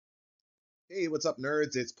Hey, what's up,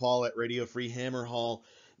 nerds? It's Paul at Radio Free Hammer Hall.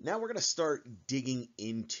 Now we're going to start digging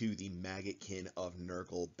into the Maggotkin of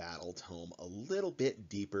Nurgle Battle Tome a little bit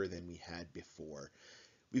deeper than we had before.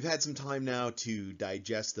 We've had some time now to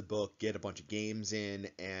digest the book, get a bunch of games in,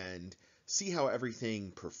 and see how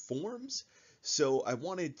everything performs. So I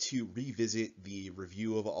wanted to revisit the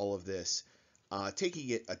review of all of this, taking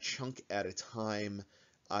it a chunk at a time.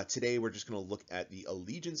 Today we're just going to look at the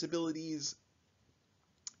allegiance abilities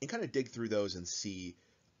and kind of dig through those and see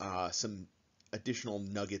some additional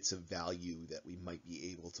nuggets of value that we might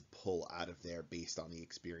be able to pull out of there based on the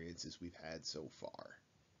experiences we've had so far.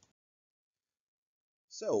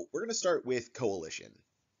 So we're going to start with Coalition.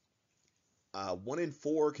 1 in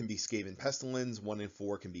 4 can be Skaven Pestilence, 1 in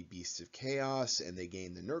 4 can be Beasts of Chaos, and they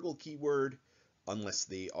gain the Nurgle keyword unless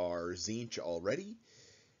they are Tzeentch already,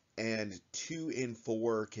 and 2 in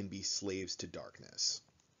 4 can be Slaves to Darkness.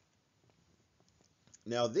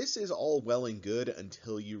 Now, this is all well and good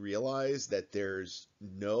until you realize that there's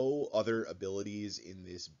no other abilities in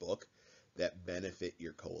this book that benefit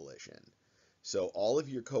your coalition. So all of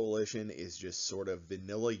your coalition is just sort of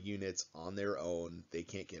vanilla units on their own. They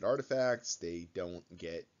can't get artifacts, they don't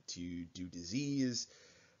get to do disease,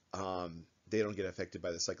 they don't get affected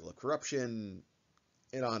by the cycle of corruption,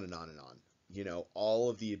 and on and on and on. You know, all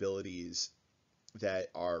of the abilities that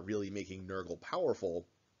are really making Nurgle powerful,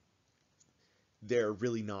 they're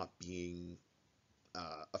really not being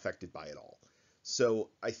affected by it all. So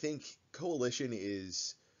I think Coalition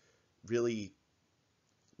is really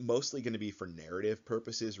mostly going to be for narrative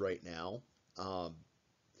purposes right now. Um,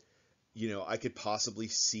 I could possibly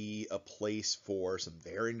see a place for some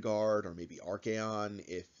Varangard or maybe Archaon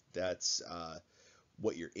if that's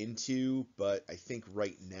what you're into, but I think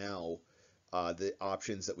right now the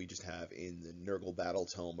options that we just have in the Nurgle Battle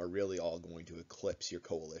Tome are really all going to eclipse your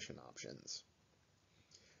Coalition options.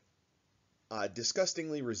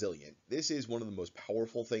 Disgustingly resilient. This is one of the most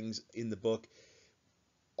powerful things in the book.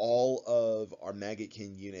 All of our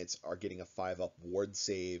Maggotkin units are getting a 5-up ward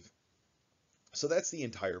save. So that's the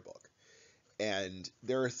entire book. And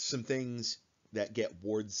there are some things that get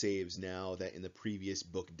ward saves now that in the previous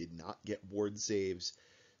book did not get ward saves.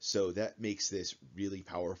 So that makes this really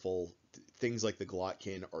powerful. Things like the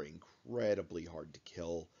Glotkin are incredibly hard to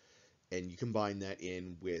kill. And you combine that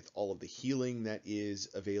in with all of the healing that is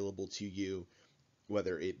available to you,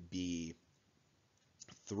 whether it be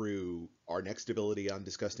through our next ability on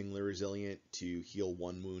Disgustingly Resilient to heal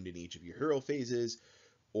 1 wound in each of your hero phases,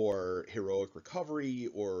 or Heroic Recovery,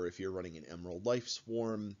 or if you're running an Emerald Life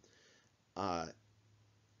Swarm,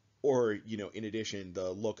 or, in addition,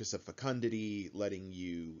 the Locus of Fecundity, letting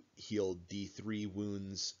you heal D3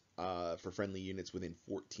 wounds for friendly units within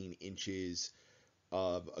 14 inches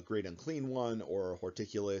of a Great Unclean One, or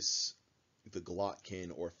Horticulus, the Glotkin,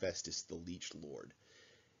 or Festus the Leech Lord.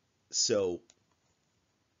 So,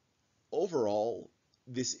 overall,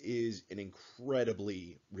 this is an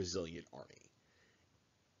incredibly resilient army.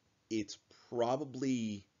 It's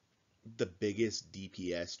probably the biggest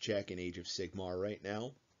DPS check in Age of Sigmar right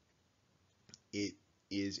now. It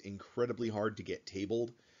is incredibly hard to get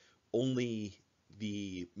tabled. Only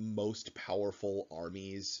the most powerful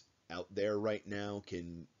armies out there right now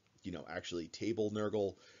can, actually table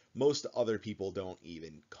Nurgle. Most other people don't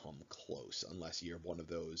even come close unless you're one of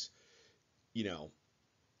those,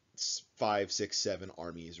 5, 6, 7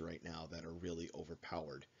 armies right now that are really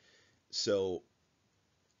overpowered. So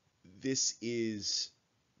this is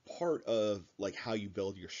part of like how you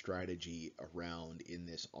build your strategy around in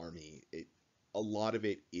this army. A lot of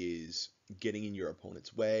it is getting in your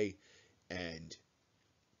opponent's way and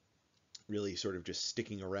really sort of just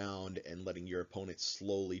sticking around and letting your opponent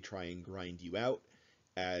slowly try and grind you out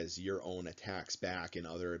as your own attacks back and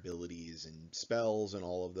other abilities and spells and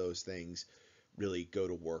all of those things really go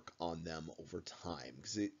to work on them over time.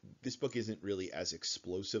 Because this book isn't really as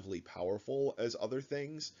explosively powerful as other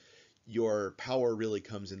things. Your power really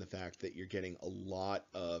comes in the fact that you're getting a lot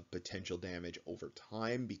of potential damage over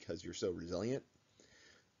time because you're so resilient.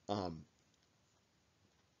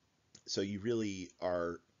 So you really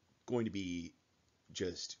are going to be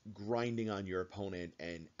just grinding on your opponent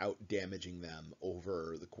and out damaging them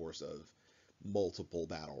over the course of multiple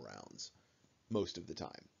battle rounds most of the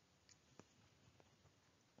time.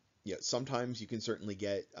 Yeah, sometimes you can certainly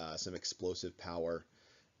get some explosive power,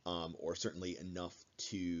 or certainly enough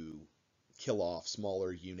to kill off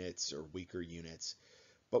smaller units or weaker units,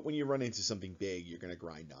 but when you run into something big, you're going to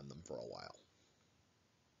grind on them for a while.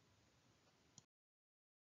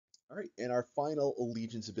 All right, and our final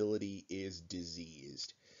allegiance ability is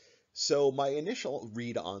Diseased. So my initial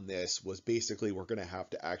read on this was basically we're going to have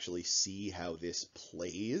to actually see how this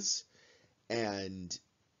plays, and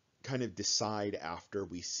kind of decide after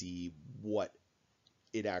we see what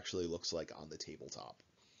it actually looks like on the tabletop.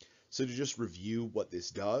 So to just review what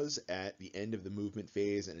this does, at the end of the movement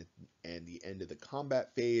phase and the end of the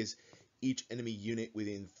combat phase, each enemy unit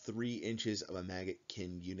within 3 inches of a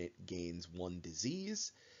Maggotkin unit gains 1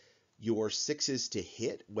 disease. Your 6s to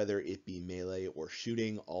hit, whether it be melee or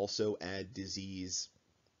shooting, also add disease.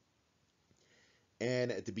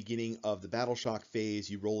 And at the beginning of the Battle Shock phase,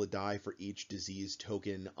 you roll a die for each disease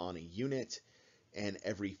token on a unit, and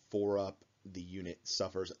every 4-up, the unit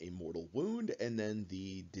suffers a mortal wound, and then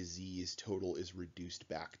the disease total is reduced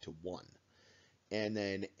back to 1. And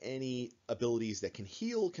then any abilities that can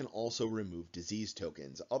heal can also remove disease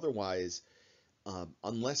tokens. Otherwise,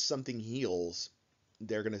 unless something heals,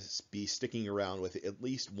 they're going to be sticking around with at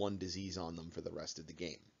least 1 disease on them for the rest of the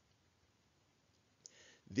game.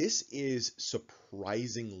 This is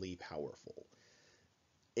surprisingly powerful,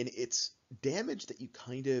 and it's damage that you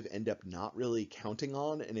kind of end up not really counting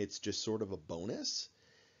on, and it's just sort of a bonus,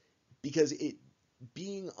 because it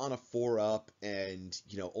being on a 4-up and,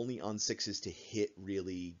 you know, only on 6s to hit,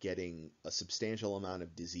 really getting a substantial amount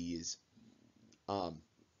of disease,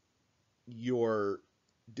 your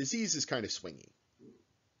disease is kind of swingy.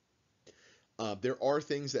 There are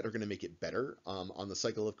things that are going to make it better. On the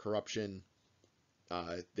Cycle of Corruption,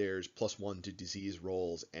 there's +1 to disease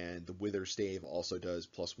rolls, and the Wither Stave also does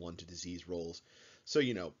 +1 to disease rolls. So,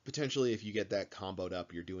 you know, potentially if you get that comboed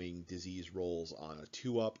up, you're doing disease rolls on a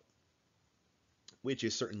 2-up, which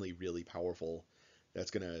is certainly really powerful.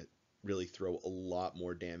 That's going to really throw a lot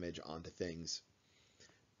more damage onto things.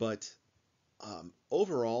 But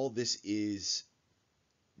overall, this is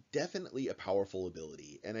definitely a powerful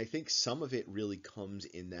ability, and I think some of it really comes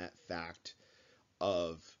in that fact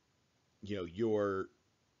of, you know, you're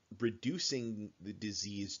reducing the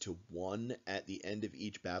disease to 1 at the end of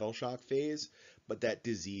each Battle Shock phase, but that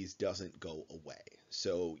disease doesn't go away.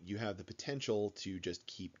 So you have the potential to just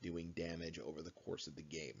keep doing damage over the course of the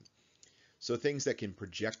game. So things that can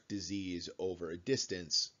project disease over a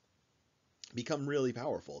distance become really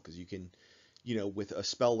powerful, because you can, you know, with a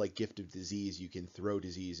spell like Gift of Disease, you can throw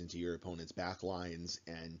disease into your opponent's back lines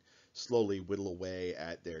and slowly whittle away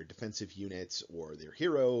at their defensive units or their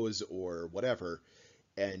heroes or whatever.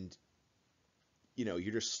 And, you know,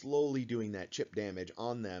 you're just slowly doing that chip damage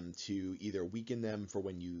on them to either weaken them for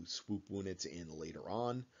when you swoop units in later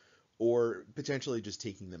on, or potentially just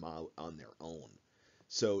taking them out on their own.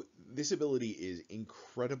 So this ability is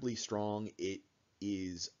incredibly strong. It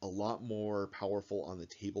is a lot more powerful on the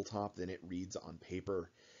tabletop than it reads on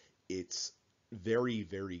paper. It's very,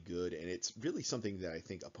 very good, and it's really something that I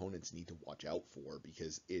think opponents need to watch out for,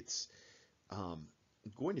 because it's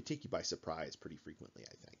going to take you by surprise pretty frequently,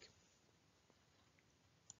 I think.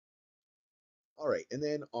 All right, and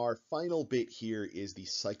then our final bit here is the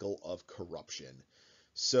Cycle of Corruption.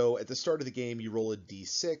 So at the start of the game, you roll a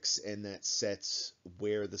d6, and that sets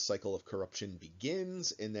where the Cycle of Corruption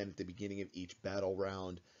begins, and then at the beginning of each battle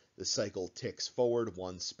round, the cycle ticks forward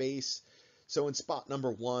 1 space. So in spot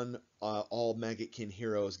number 1, all Maggotkin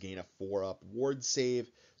heroes gain a 4-up ward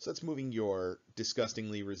save, so that's moving your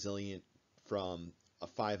Disgustingly Resilient from a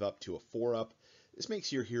 5-up to a 4-up. This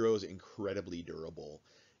makes your heroes incredibly durable.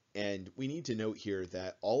 And we need to note here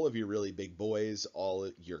that all of your really big boys,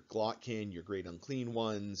 all your Glotkin, your Great Unclean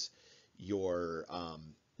Ones, your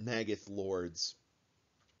Maggoth Lords,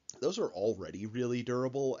 those are already really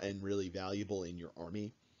durable and really valuable in your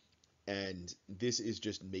army. And this is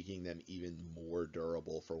just making them even more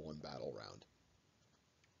durable for 1 battle round.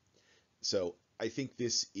 So I think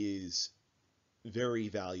this is very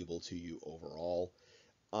valuable to you overall.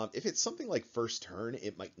 If it's something like first turn,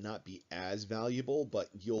 it might not be as valuable, but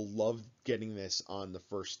you'll love getting this on the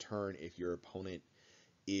first turn if your opponent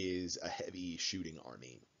is a heavy shooting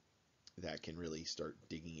army that can really start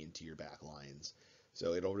digging into your back lines.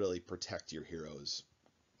 So it'll really protect your heroes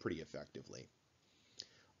pretty effectively.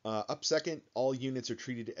 Up second, all units are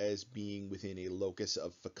treated as being within a locus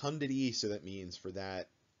of fecundity, so that means for that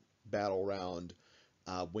battle round,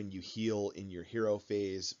 when you heal in your hero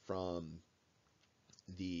phase from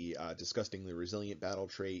the Disgustingly Resilient battle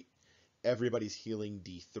trait, everybody's healing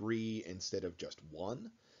D3 instead of just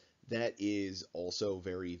 1. That is also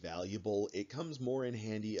very valuable. It comes more in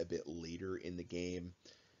handy a bit later in the game.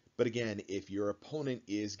 But again, if your opponent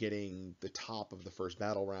is getting the top of the first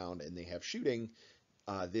battle round and they have shooting,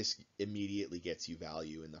 this immediately gets you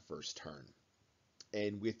value in the first turn.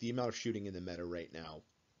 And with the amount of shooting in the meta right now,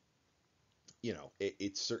 you know,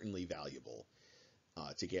 it's certainly valuable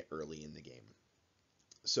to get early in the game.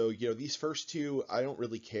 So, you know, these first 2, I don't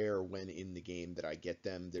really care when in the game that I get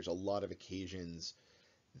them. There's a lot of occasions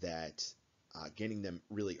that Getting them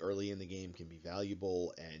really early in the game can be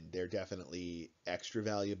valuable, and they're definitely extra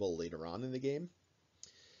valuable later on in the game.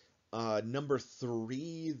 Number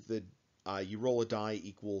 3, you roll a die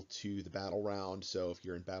equal to the battle round. So if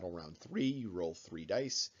you're in battle round 3, you roll 3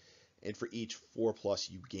 dice, and for each 4+,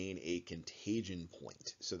 you gain a contagion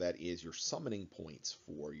point. So that is your summoning points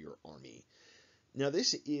for your army. Now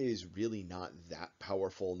this is really not that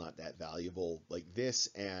powerful, not that valuable. Like this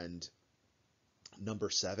and number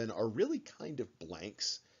 7 are really kind of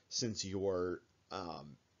blanks, since your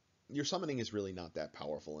summoning is really not that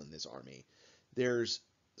powerful in this army. There's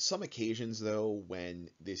some occasions though when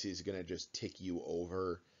this is going to just tick you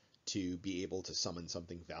over to be able to summon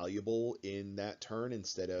something valuable in that turn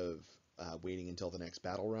instead of waiting until the next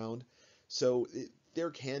battle round. So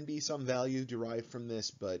there can be some value derived from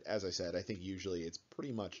this, but as I said, I think usually it's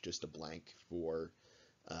pretty much just a blank for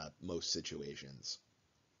most situations.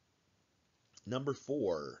 Number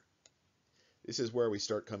 4, this is where we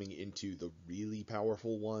start coming into the really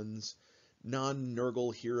powerful ones.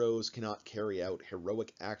 Non-Nurgle heroes cannot carry out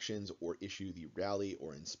heroic actions or issue the rally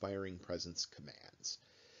or inspiring presence commands.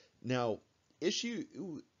 Now, issue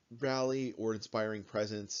rally or inspiring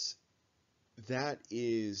presence, that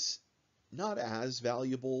is not as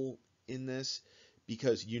valuable in this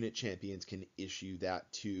because unit champions can issue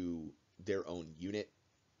that to their own unit.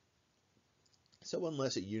 So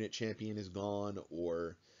unless a unit champion is gone,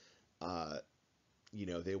 or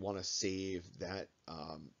they want to save that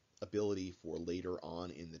ability for later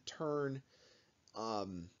on in the turn,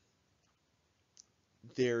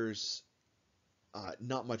 there's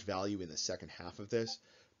not much value in the second half of this.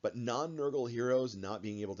 But non-Nurgle heroes not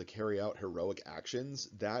being able to carry out heroic actions,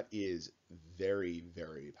 that is very,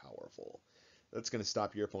 very powerful. That's going to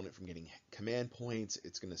stop your opponent from getting command points.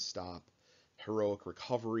 It's going to stop heroic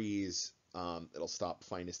recoveries. It'll stop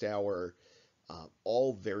Finest Hour.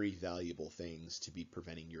 All very valuable things to be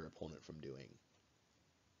preventing your opponent from doing.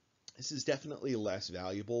 This is definitely less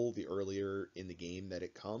valuable the earlier in the game that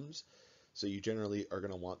it comes, so you generally are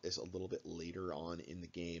going to want this a little bit later on in the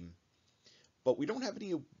game. But we don't have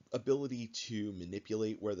any ability to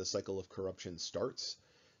manipulate where the cycle of corruption starts,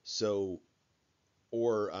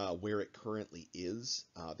 or where it currently is.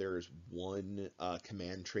 There's one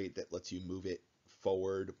command trait that lets you move it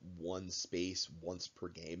forward 1 space once per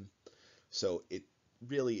game. So it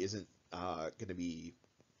really isn't going to be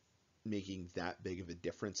making that big of a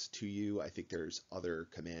difference to you. I think there's other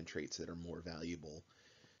command traits that are more valuable.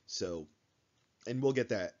 So, and we'll get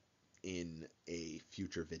that in a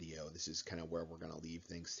future video. This is kind of where we're going to leave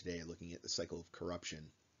things today, looking at the cycle of corruption.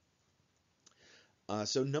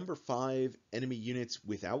 So number 5, enemy units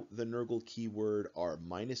without the Nurgle keyword are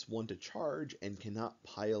 -1 to charge and cannot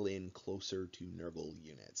pile in closer to Nurgle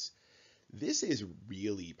units. This is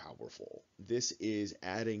really powerful. This is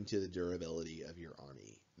adding to the durability of your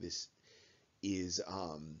army. This is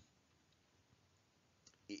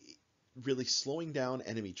really slowing down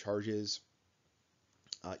enemy charges.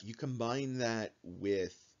 You combine that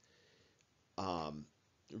with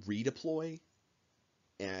redeploy,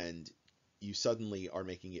 and you suddenly are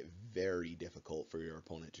making it very difficult for your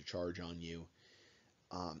opponent to charge on you.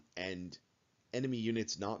 And enemy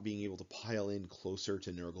units not being able to pile in closer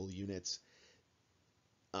to Nurgle units,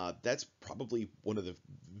 that's probably one of the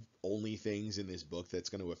only things in this book that's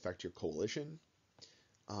going to affect your coalition.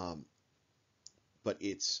 But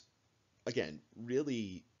it's, again,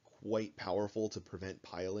 really quite powerful to prevent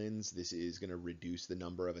pile-ins. This is going to reduce the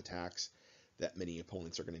number of attacks that many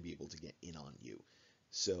opponents are going to be able to get in on you.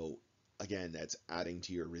 So, again, that's adding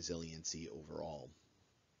to your resiliency overall.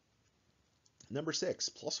 Number 6,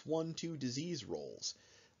 +1 to disease rolls.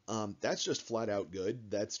 That's just flat out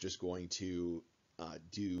good. That's just going to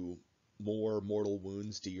do more mortal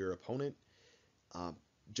wounds to your opponent.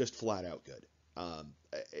 Just flat out good.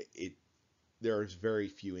 There's very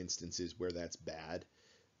few instances where that's bad.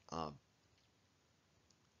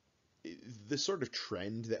 The sort of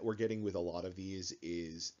trend that we're getting with a lot of these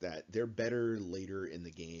is that they're better later in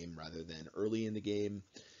the game rather than early in the game.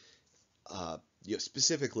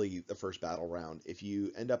 Specifically the first battle round. If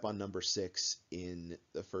you end up on number 6 in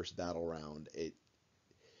the first battle round, it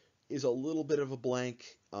is a little bit of a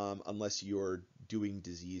blank, unless you're doing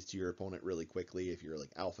disease to your opponent really quickly. If you're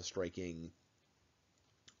like alpha striking,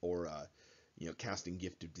 or casting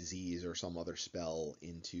Gift of Disease or some other spell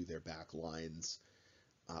into their back lines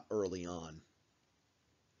early on.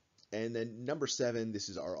 And then number 7, this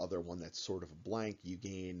is our other one that's sort of a blank. You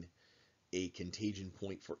gain a contagion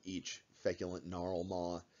point for each feculent gnarl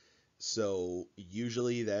maw. So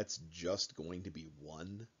usually that's just going to be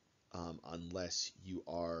 1, unless you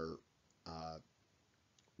are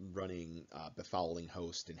running Befouling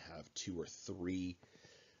Host and have 2 or 3.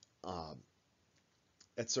 Um,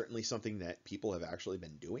 that's certainly something that people have actually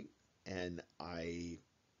been doing, and I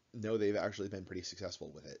know they've actually been pretty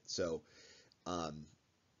successful with it. So um,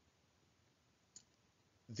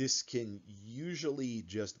 this can usually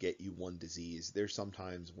just get you 1 disease. There's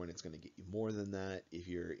sometimes when it's going to get you more than that if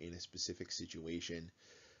you're in a specific situation.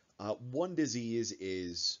 1 disease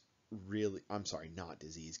is really, I'm sorry, not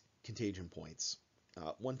disease, contagion points.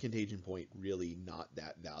 1 contagion point really not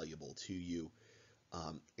that valuable to you,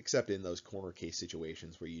 except in those corner case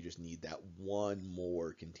situations where you just need that 1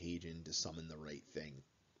 more contagion to summon the right thing.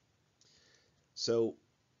 So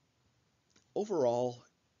overall,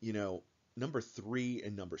 you know, number 3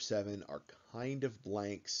 and number 7 are kind of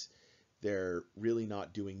blanks. They're really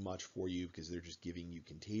not doing much for you because they're just giving you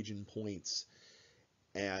contagion points.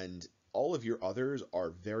 And all of your others are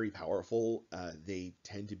very powerful. They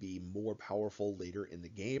tend to be more powerful later in the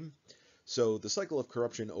game. So the Cycle of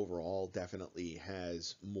Corruption overall definitely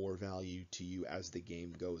has more value to you as the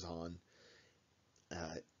game goes on.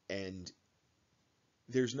 And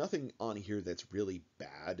there's nothing on here that's really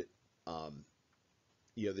bad. Um,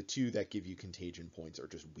 the 2 that give you contagion points are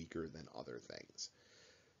just weaker than other things.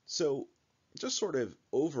 So just sort of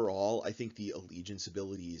overall, I think the allegiance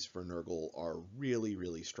abilities for Nurgle are really,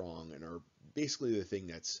 really strong and are basically the thing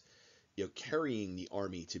that's carrying the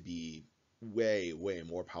army to be way, way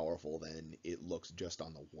more powerful than it looks just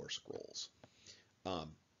on the War Scrolls.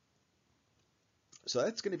 So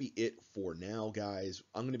that's going to be it for now, guys.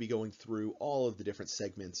 I'm going to be going through all of the different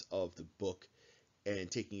segments of the book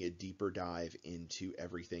and taking a deeper dive into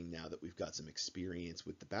everything now that we've got some experience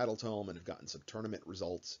with the Battle Tome and have gotten some tournament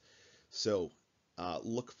results. So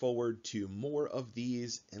look forward to more of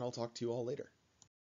these, and I'll talk to you all later.